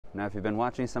Now, if you've been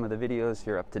watching some of the videos,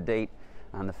 you're up to date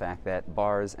on the fact that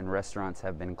bars and restaurants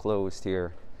have been closed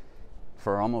here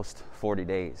for almost 40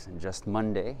 days. And just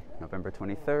Monday, November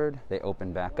 23rd, they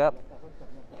opened back up.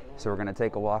 So we're going to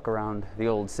take a walk around the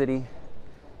old city,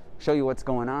 show you what's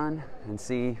going on, and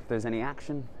see if there's any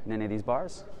action in any of these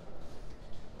bars.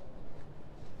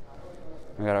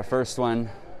 We got our first one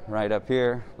right up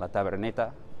here, La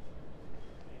Taberneta,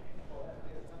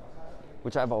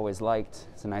 which I've always liked.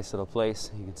 It's a nice little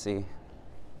place. You can see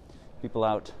people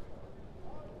out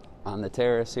on the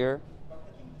terrace here.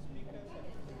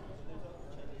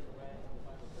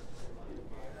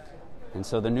 And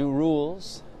so the new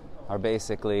rules are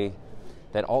basically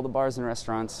that all the bars and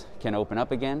restaurants can open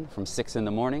up again from 6 in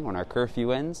the morning when our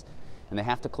curfew ends, and they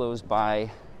have to close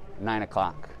by 9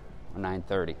 o'clock or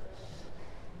 9:30.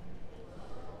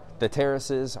 The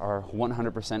terraces are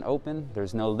 100% open,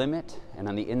 there's no limit, and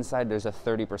on the inside there's a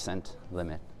 30%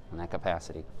 limit on that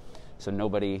capacity. So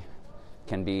nobody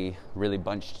can be really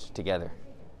bunched together.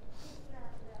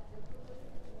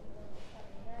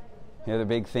 The other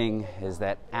big thing is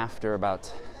that after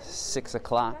about 6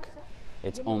 o'clock,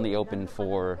 it's only open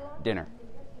for dinner.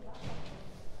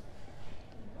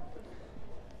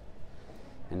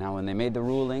 And now when they made the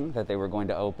ruling that they were going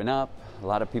to open up, a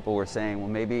lot of people were saying, well,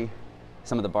 maybe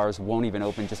some of the bars won't even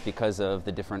open just because of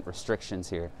the different restrictions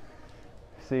here.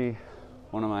 See,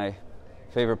 one of my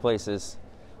favorite places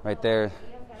right there,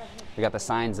 we got the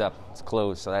signs up, it's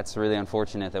closed. So that's really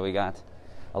unfortunate that we got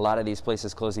a lot of these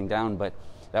places closing down, but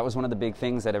that was one of the big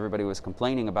things that everybody was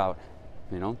complaining about,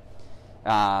 you know.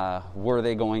 Were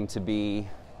they going to be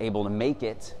able to make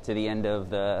it to the end of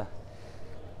the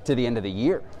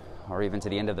year, or even to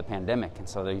the end of the pandemic? And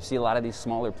so you see a lot of these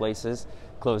smaller places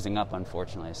closing up,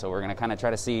 unfortunately. So we're going to kind of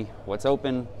try to see what's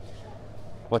open,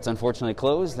 what's unfortunately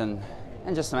closed, and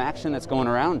just some action that's going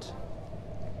around.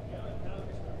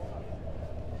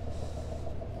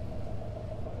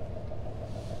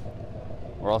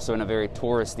 We're also in a very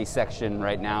touristy section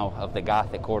right now of the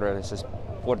Gothic Quarter. This is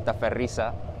Puerta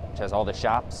Ferrisa, which has all the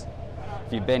shops.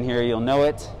 If you've been here, you'll know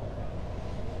it.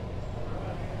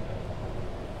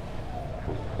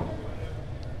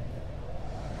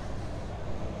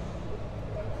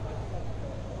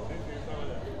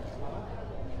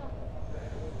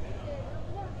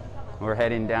 We're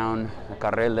heading down the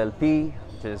Carril del Pi,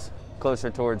 which is closer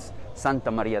towards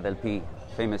Santa Maria del Pi,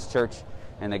 famous church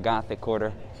in the Gothic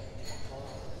Quarter.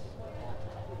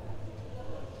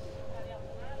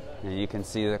 And you can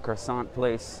see the croissant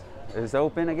place is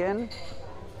open again.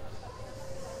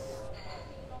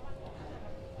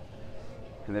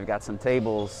 And they've got some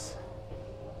tables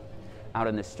out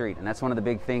in the street. And that's one of the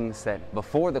big things that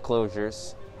before the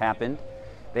closures happened,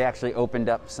 they actually opened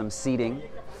up some seating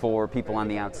for people on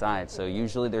the outside. So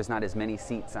usually there's not as many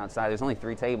seats outside. There's only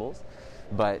 3 tables,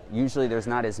 but usually there's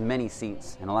not as many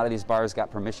seats. And a lot of these bars got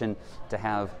permission to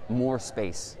have more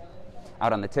space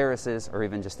out on the terraces or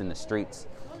even just in the streets.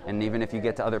 And even if you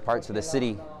get to other parts of the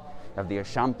city, of the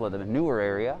Eixample, the newer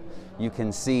area, you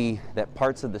can see that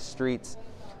parts of the streets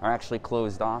are actually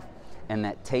closed off and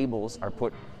that tables are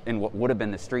put in what would have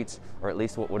been the streets, or at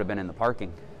least what would have been in the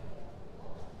parking.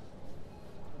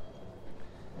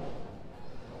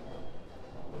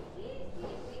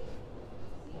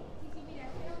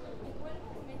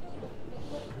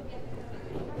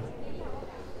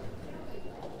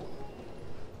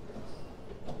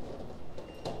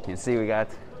 You can see we got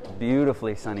a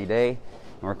beautifully sunny day,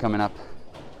 and we're coming up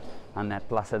on that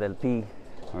Plaza del Pi.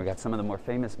 We got some of the more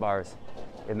famous bars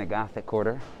in the Gothic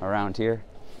Quarter around here,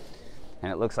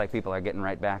 and it looks like people are getting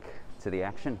right back to the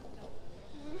action.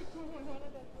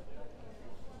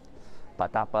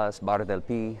 Patapas, Bar del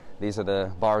Pi, these are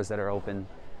the bars that are open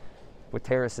with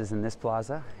terraces in this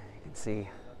plaza. You can see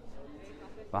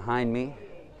behind me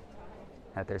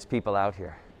that there's people out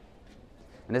here.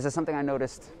 And this is something I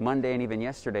noticed Monday and even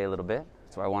yesterday a little bit.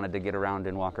 That's why I wanted to get around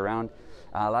and walk around.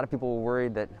 A lot of people were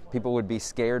worried that people would be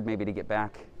scared maybe to get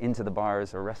back into the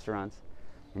bars or restaurants.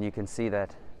 And you can see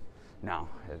that now,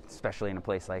 especially in a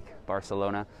place like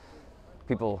Barcelona,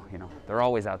 people, you know, they're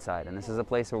always outside. And this is a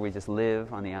place where we just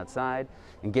live on the outside.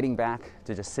 And getting back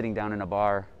to just sitting down in a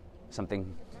bar,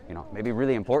 something, you know, maybe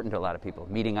really important to a lot of people,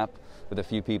 meeting up with a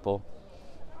few people.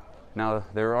 Now,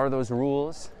 there are those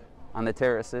rules on the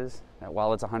terraces that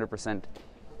while it's 100%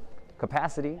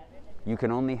 capacity, you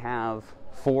can only have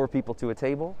 4 people to a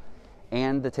table,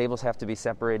 and the tables have to be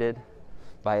separated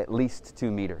by at least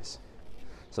 2 meters.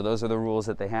 So those are the rules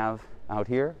that they have out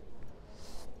here.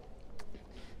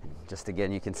 Just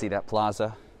again, you can see that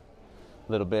plaza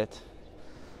a little bit.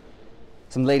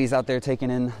 Some ladies out there taking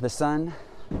in the sun.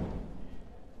 And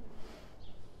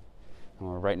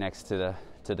we're right next to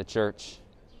to the church,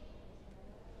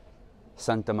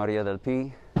 Santa Maria del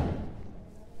Pi.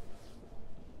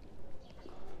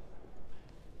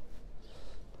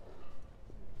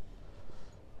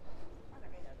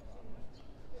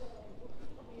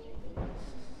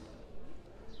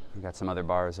 We've got some other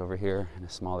bars over here in a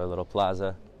smaller little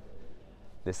plaza.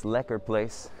 This lekker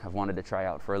place I've wanted to try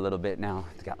out for a little bit now.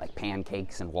 It's got like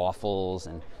pancakes and waffles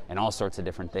and all sorts of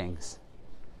different things.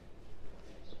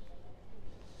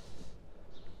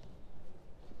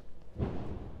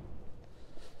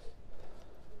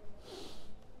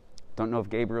 Don't know if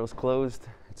Gabriel's closed.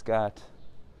 It's got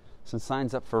some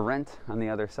signs up for rent on the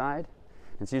other side.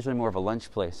 It's usually more of a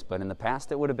lunch place, but in the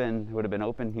past it would have been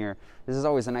open here. This is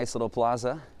always a nice little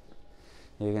plaza.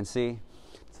 You can see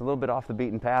it's a little bit off the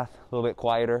beaten path, a little bit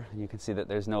quieter. You can see that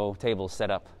there's no tables set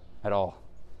up at all.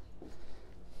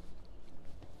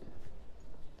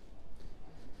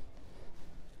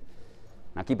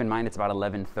 Now keep in mind it's about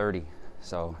 11:30,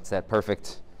 so it's that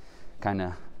perfect kind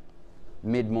of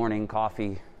mid-morning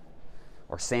coffee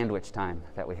or sandwich time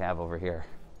that we have over here.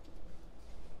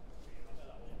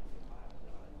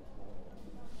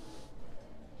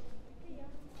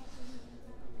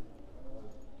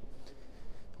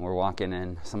 We're walking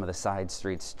in some of the side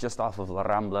streets just off of La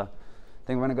Rambla. I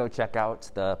think we're gonna go check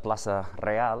out the Plaza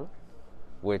Real,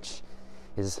 which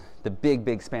is the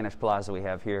big Spanish plaza we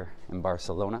have here in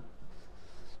Barcelona.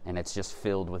 And it's just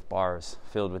filled with bars,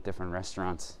 filled with different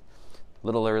restaurants. A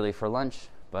little early for lunch,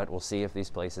 but we'll see if these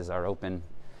places are open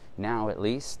now at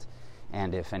least,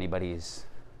 and if anybody's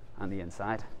on the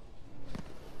inside.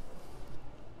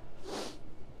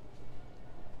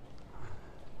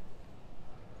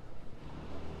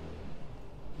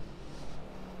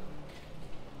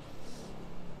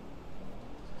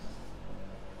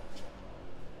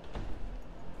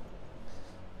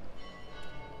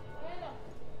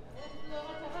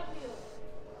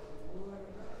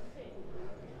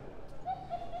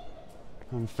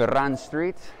 On Ferran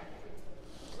Street,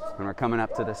 and we're coming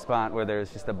up to the spot where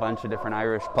there's just a bunch of different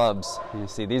Irish pubs. You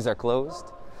see these are closed,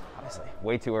 obviously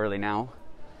way too early now,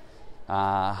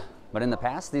 but in the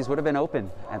past these would have been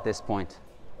open at this point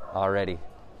already.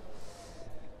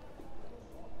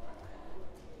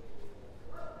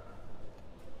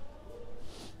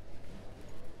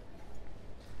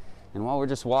 And while we're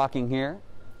just walking here,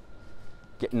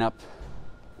 getting up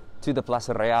to the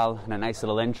Plaza Real, and a nice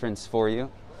little entrance for you.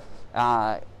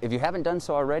 If you haven't done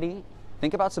so already,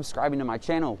 think about subscribing to my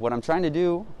channel. What I'm trying to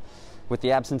do with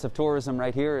the absence of tourism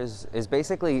right here is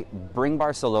basically bring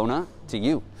Barcelona to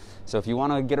you. So if you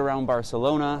want to get around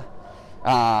Barcelona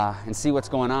and see what's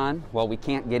going on while we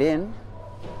can't get in,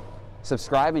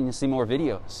 subscribe and you'll see more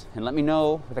videos. And let me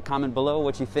know with a comment below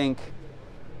what you think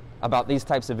about these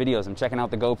types of videos. I'm checking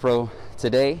out the GoPro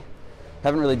today.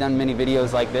 Haven't really done many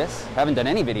videos like this. Haven't done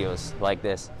any videos like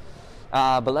this.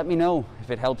 But let me know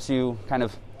if it helps you kind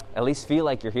of at least feel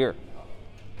like you're here.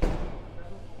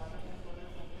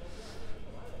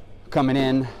 Coming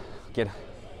in, get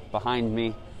behind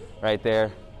me right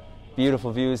there.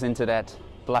 Beautiful views into that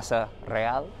Plaza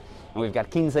Real. And we've got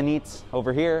Quinzanits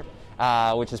over here,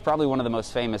 which is probably one of the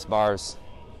most famous bars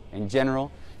in general.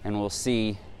 And we'll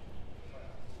see,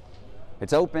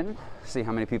 it's open, see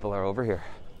how many people are over here.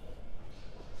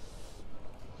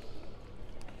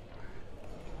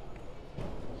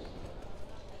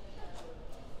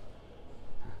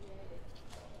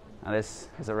 Now this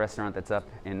is a restaurant that's up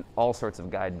in all sorts of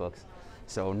guidebooks.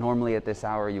 So normally at this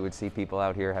hour you would see people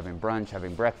out here having brunch,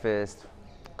 having breakfast,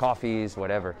 coffees,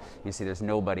 whatever. You see there's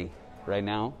nobody right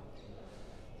now.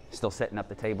 Still setting up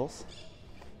the tables.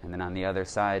 And then on the other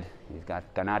side you've got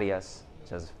Canarias, which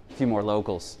has a few more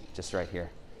locals just right here.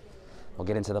 We'll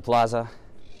get into the plaza.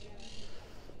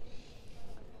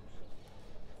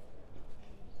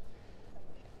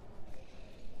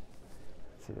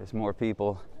 See, there's more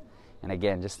people. And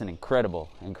again, just an incredible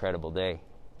day.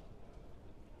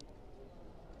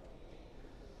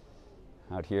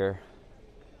 Out here,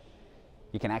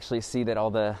 you can actually see that all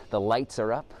the lights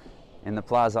are up in the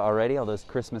plaza already, all those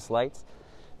Christmas lights.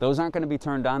 Those aren't going to be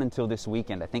turned on until this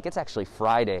weekend. I think it's actually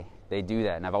Friday they do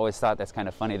that. And I've always thought that's kind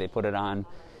of funny. They put it on,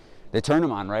 they turn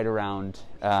them on right around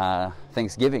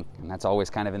Thanksgiving. And that's always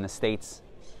kind of in the States,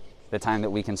 the time that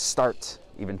we can start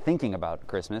even thinking about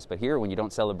Christmas. But here, when you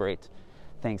don't celebrate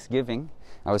Thanksgiving,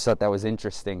 I always thought that was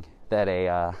interesting that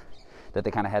that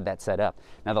they kind of had that set up.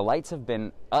 Now the lights have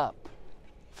been up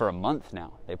for a month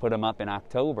now. They put them up in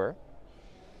October.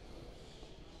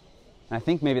 And I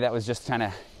think maybe that was just kind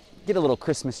of get a little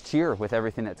Christmas cheer with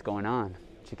everything that's going on.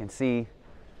 But you can see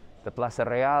the Plaza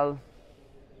Real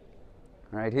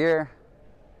right here.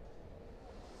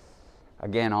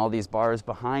 Again, all these bars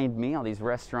behind me, all these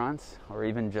restaurants, or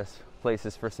even just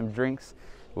places for some drinks,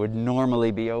 would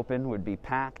normally be open, would be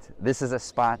packed. This is a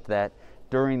spot that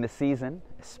during the season,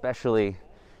 especially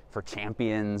for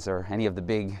Champions or any of the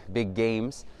big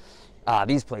games,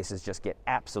 these places just get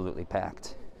absolutely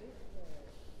packed.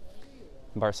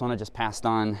 Barcelona just passed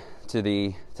on to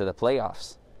the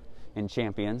playoffs in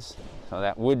Champions, so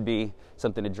that would be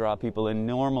something to draw people in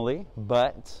normally,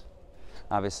 but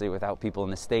obviously without people in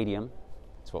the stadium,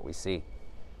 that's what we see.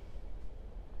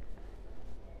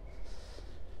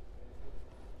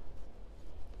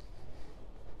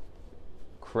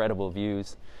 Incredible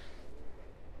views.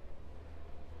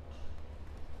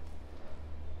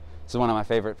 This is one of my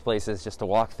favorite places just to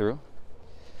walk through.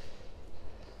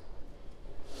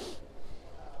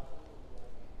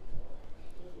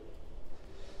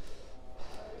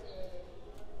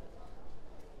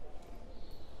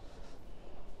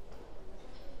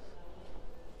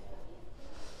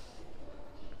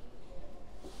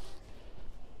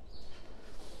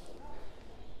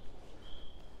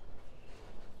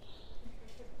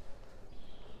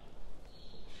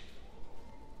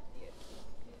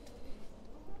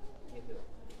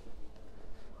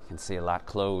 You can see a lot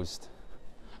closed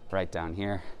right down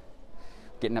here.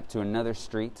 Getting up to another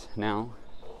street now,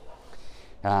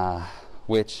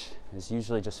 which is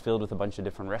usually just filled with a bunch of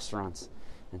different restaurants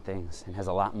and things, and has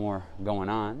a lot more going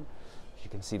on. You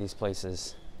can see these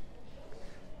places.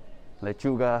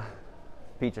 Lechuga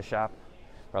pizza shop,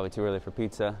 probably too early for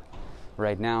pizza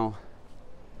right now.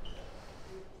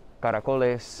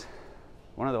 Caracoles,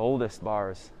 one of the oldest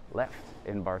bars left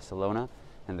in Barcelona,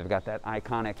 and they've got that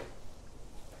iconic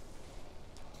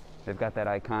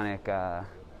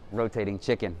rotating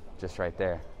chicken just right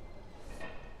there.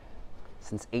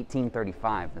 Since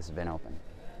 1835 this has been open.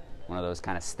 One of those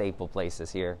kind of staple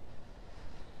places here.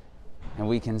 And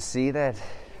we can see that,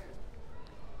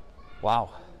 wow,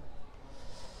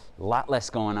 a lot less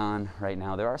going on right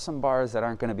now. There are some bars that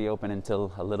aren't going to be open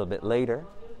until a little bit later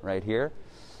right here.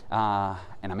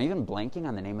 And I'm even blanking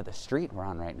on the name of the street we're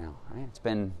on right now. Right? It's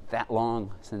been that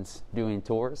long since doing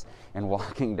tours and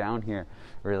walking down here,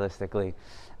 realistically.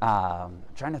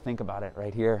 Trying to think about it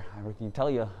right here. I can tell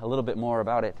you a little bit more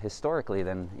about it historically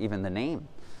than even the name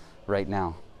right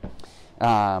now.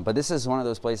 But this is one of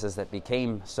those places that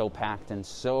became so packed and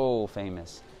so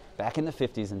famous back in the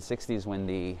 50s and 60s when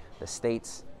the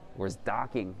States was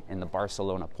docking in the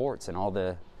Barcelona ports, and all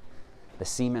the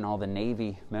seamen, all the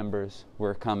Navy members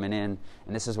were coming in,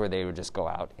 and this is where they would just go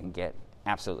out and get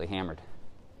absolutely hammered.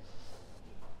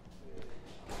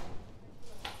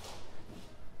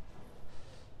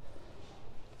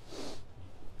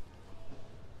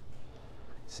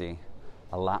 See,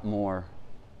 a lot more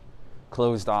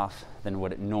closed off than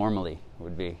what it normally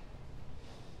would be.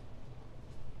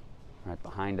 Right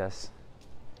behind us.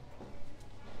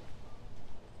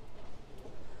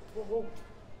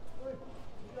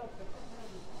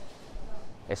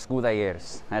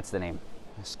 Escudalleros, that's the name,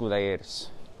 Escudalleros,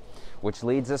 which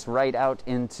leads us right out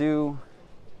into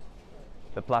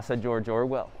the Plaza George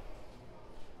Orwell.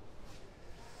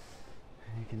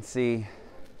 You can see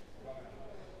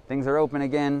things are open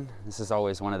again. This is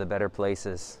always one of the better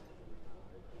places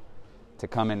to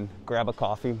come and grab a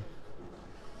coffee,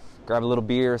 grab a little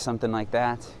beer or something like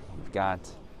that. You've got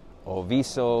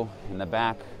Oviso in the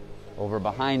back over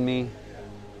behind me.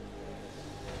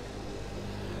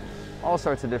 All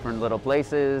sorts of different little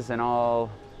places and a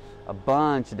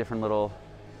bunch of different little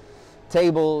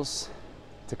tables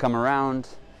to come around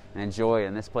and enjoy.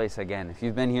 And this place, again, if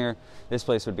you've been here, this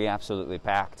place would be absolutely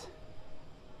packed.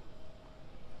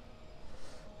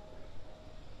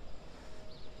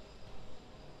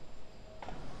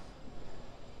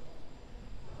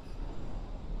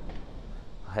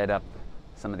 I'll head up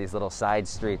some of these little side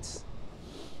streets.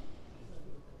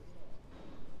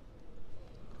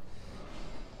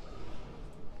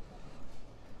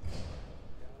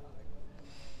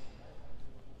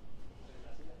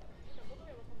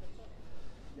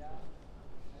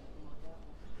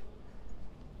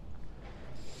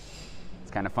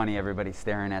 It's kind of funny, everybody's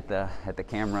staring at the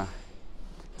camera.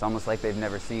 It's almost like they've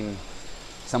never seen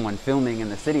someone filming in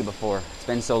the city before. It's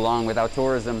been so long without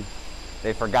tourism,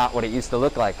 they forgot what it used to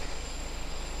look like.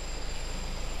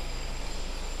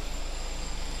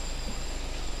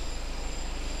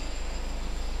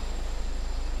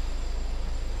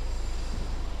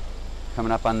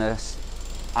 Coming up on this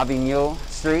Avignon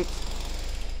Street.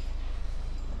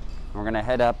 We're gonna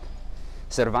head up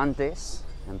Cervantes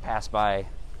and pass by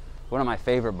one of my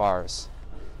favorite bars,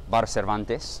 Bar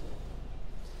Cervantes.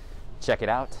 Check it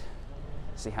out,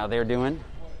 see how they're doing.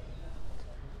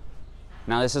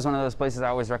 Now this is one of those places I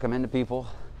always recommend to people.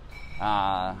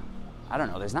 I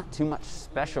don't know, there's not too much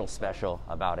special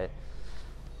about it.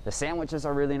 The sandwiches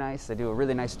are really nice. They do a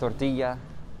really nice tortilla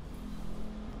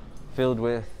filled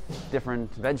with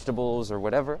different vegetables or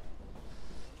whatever.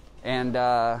 And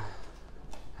have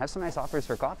some nice offers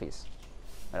for coffees.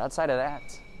 But outside of that,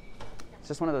 it's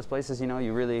just one of those places, you know,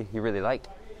 you really like.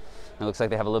 It looks like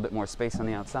they have a little bit more space on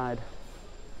the outside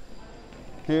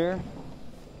here.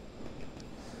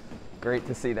 Great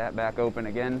to see that back open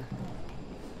again.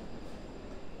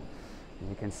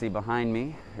 You can see behind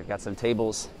me, they've got some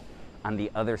tables on the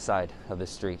other side of the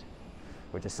street,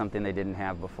 which is something they didn't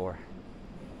have before.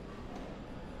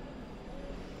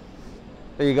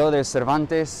 There you go, there's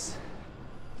Cervantes.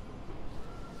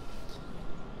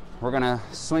 We're gonna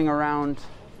swing around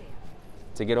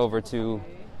to get over to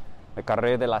the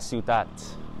Carrer de la Ciutat.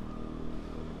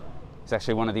 It's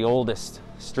actually one of the oldest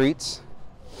streets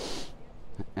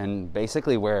and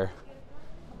basically where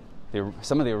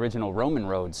some of the original Roman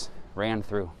roads ran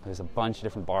through. There's a bunch of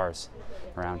different bars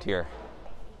around here.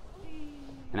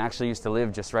 And I actually used to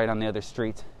live just right on the other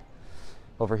street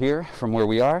over here from where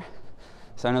we are.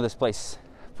 So I know this place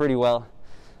pretty well.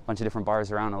 A bunch of different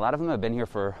bars around. A lot of them have been here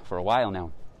for a while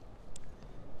now.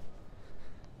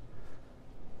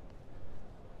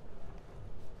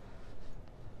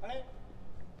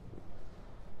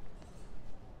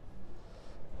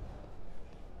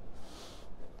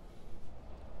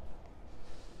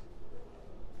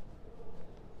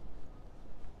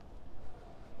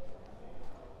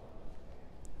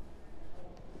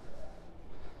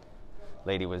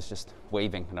 Lady was just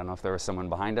waving. I don't know if there was someone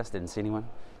behind us, didn't see anyone,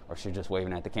 or she was just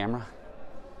waving at the camera.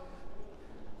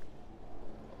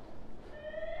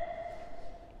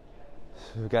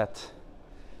 So we've got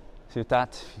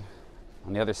Ciutat.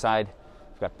 On the other side,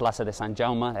 we've got Plaza de San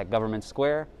Jaume, that government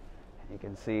square. You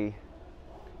can see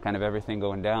kind of everything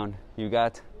going down. You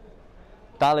got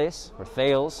Thales, or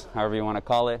Thales, however you want to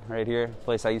call it, right here,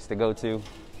 place I used to go to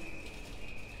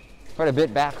quite a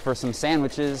bit back for some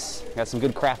sandwiches. Got some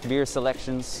good craft beer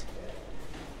selections.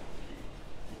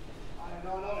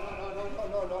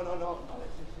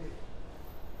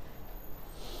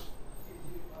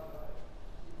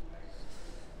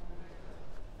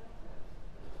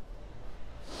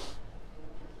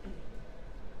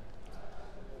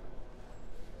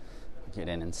 Get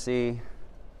in and see.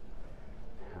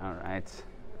 All right.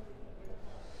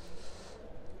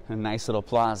 A nice little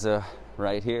plaza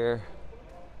right here.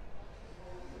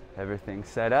 Everything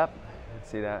set up.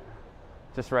 See that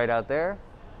just right out there.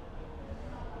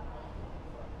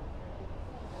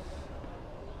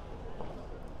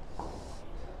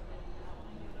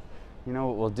 You know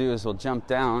what we'll do is we'll jump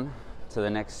down to the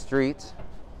next street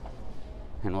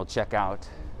and we'll check out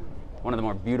one of the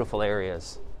more beautiful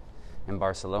areas in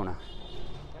Barcelona.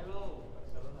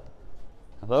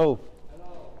 Hello.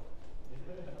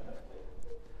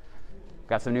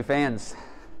 Got some new fans.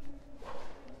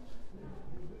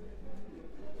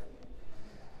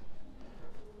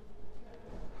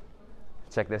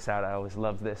 Check this out. I always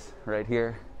love this right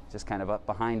here, just kind of up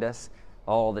behind us,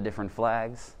 all the different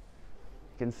flags.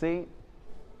 You can see.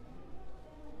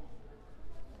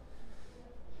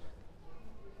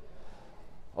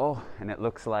 Oh, and it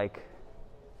looks like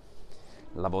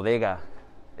La Bodega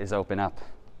is open up.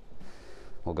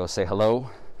 We'll go say hello.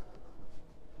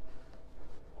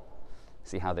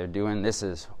 See how they're doing. This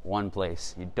is one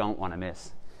place you don't want to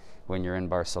miss when you're in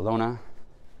Barcelona.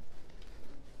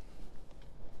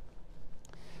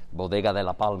 Bodega de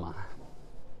la Palma.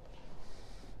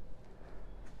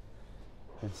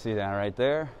 You can see that right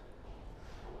there.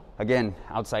 Again,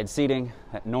 outside seating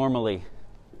that normally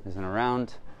isn't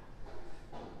around.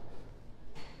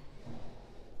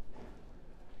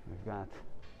 We've got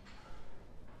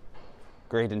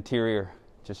great interior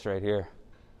just right here.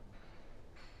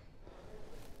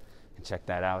 And check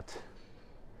that out.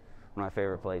 One of my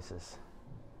favorite places.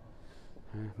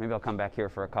 Maybe I'll come back here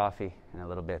for a coffee in a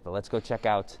little bit, but let's go check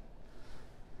out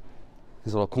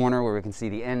this little corner where we can see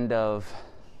the end of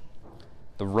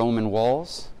the Roman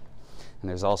walls. And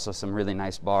there's also some really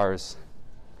nice bars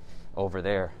over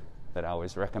there that I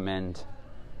always recommend.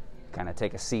 Kind of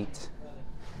take a seat,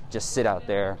 just sit out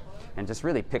there, and just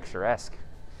really picturesque.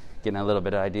 Getting a little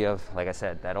bit of idea of, like I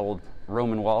said, that old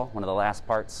Roman wall, one of the last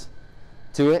parts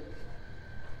to it.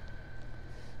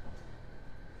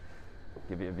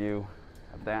 Give you a view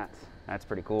of that. That's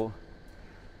pretty cool.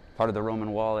 Part of the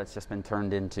Roman wall that's just been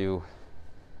turned into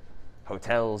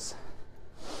hotels.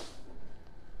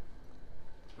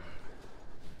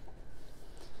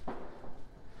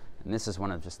 And this is one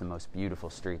of just the most beautiful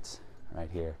streets right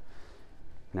here.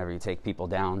 Whenever you take people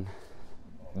down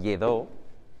Lledó,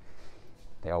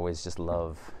 they always just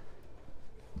love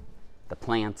the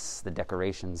plants, the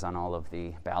decorations on all of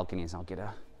the balconies. I'll get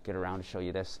around to show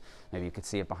you this. Maybe you could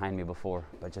see it behind me before,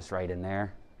 but just right in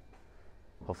there.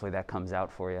 Hopefully that comes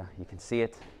out for you. You can see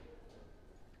it.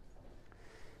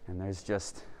 And there's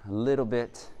just a little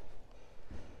bit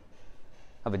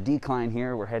of a decline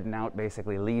here. We're heading out,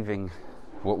 basically leaving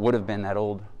what would have been that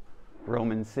old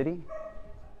Roman city.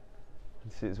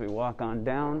 Let's see as we walk on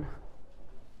down.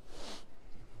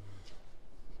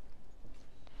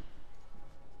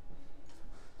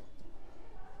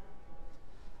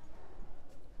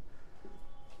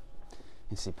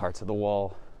 You see parts of the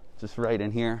wall just right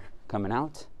in here coming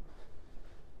out.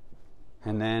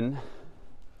 And then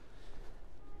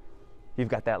you've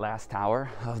got that last tower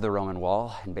of the Roman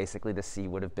wall, and basically the sea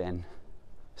would have been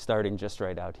starting just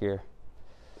right out here.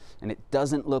 And it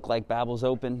doesn't look like Babel's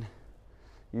open.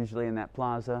 Usually in that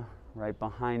plaza right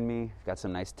behind me, got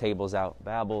some nice tables out.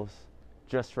 Babel's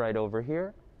just right over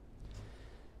here.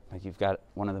 But you've got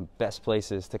one of the best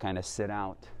places to kind of sit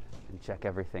out and check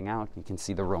everything out. You can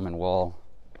see the Roman wall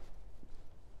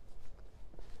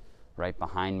right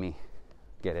behind me.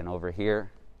 Get in over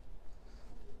here.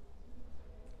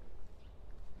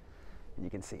 You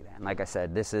can see that. And like I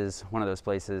said, this is one of those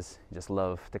places you just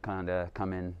love to kind of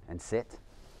come in and sit.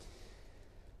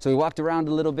 So we walked around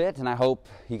a little bit, and I hope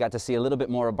you got to see a little bit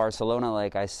more of Barcelona.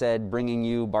 Like I said, bringing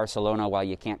you Barcelona while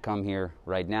you can't come here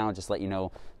right now, just let you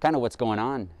know kind of what's going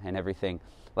on and everything.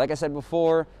 Like I said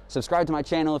before, subscribe to my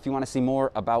channel if you want to see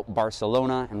more about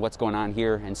Barcelona and what's going on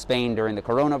here in Spain during the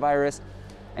coronavirus.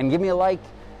 And give me a like,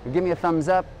 or give me a thumbs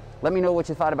up. Let me know what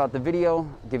you thought about the video.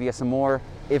 I'll give you some more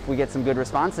if we get some good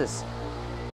responses.